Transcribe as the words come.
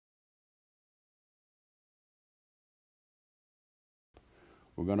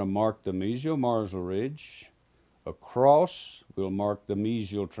We're going to mark the mesial marsal ridge. Across, we'll mark the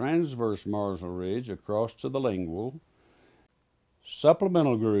mesial transverse marsal ridge across to the lingual.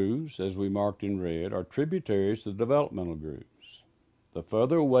 Supplemental grooves, as we marked in red, are tributaries to the developmental grooves. The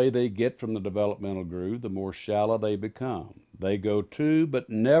further away they get from the developmental groove, the more shallow they become. They go to, but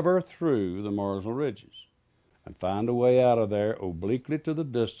never through, the marsal ridges, and find a way out of there obliquely to the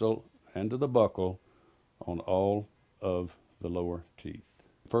distal and to the buccal on all of the lower teeth.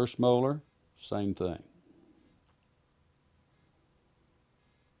 First molar, same thing.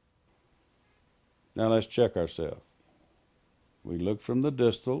 Now let's check ourselves. We look from the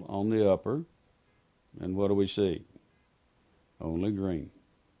distal on the upper, and what do we see? Only green.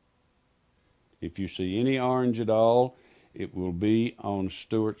 If you see any orange at all, it will be on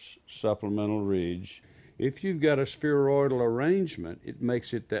Stewart's supplemental ridge. If you've got a spheroidal arrangement, it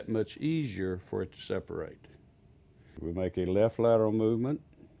makes it that much easier for it to separate. We make a left lateral movement,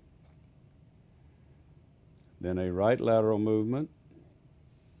 then a right lateral movement,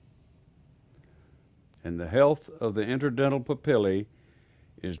 and the health of the interdental papillae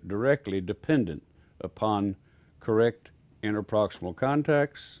is directly dependent upon correct interproximal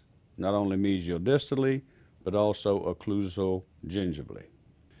contacts, not only mesial-distally, but also occlusal-gingivally.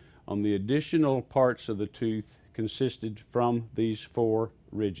 On the additional parts of the tooth consisted from these four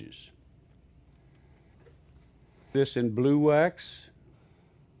ridges. This in blue wax.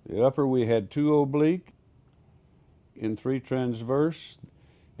 The upper we had 2 oblique and 3 transverse,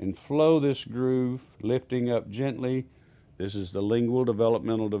 and flow this groove, lifting up gently. This is the lingual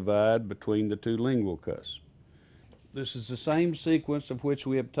developmental divide between the 2 lingual cusps. This is the same sequence of which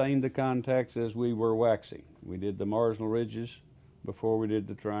we obtained the contacts as we were waxing. We did the marginal ridges before we did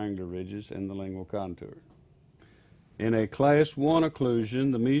the triangular ridges and the lingual contour. In a class 1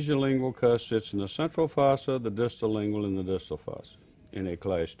 occlusion, the mesiolingual cusp sits in the central fossa, the distal lingual in the distal fossa. In a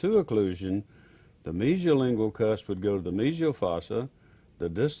class 2 occlusion, the mesiolingual cusp would go to the mesial fossa, the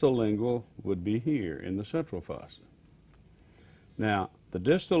distal lingual would be here in the central fossa. Now, the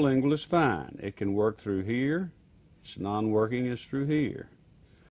distal lingual is fine. It can work through here. Its non-working is through here.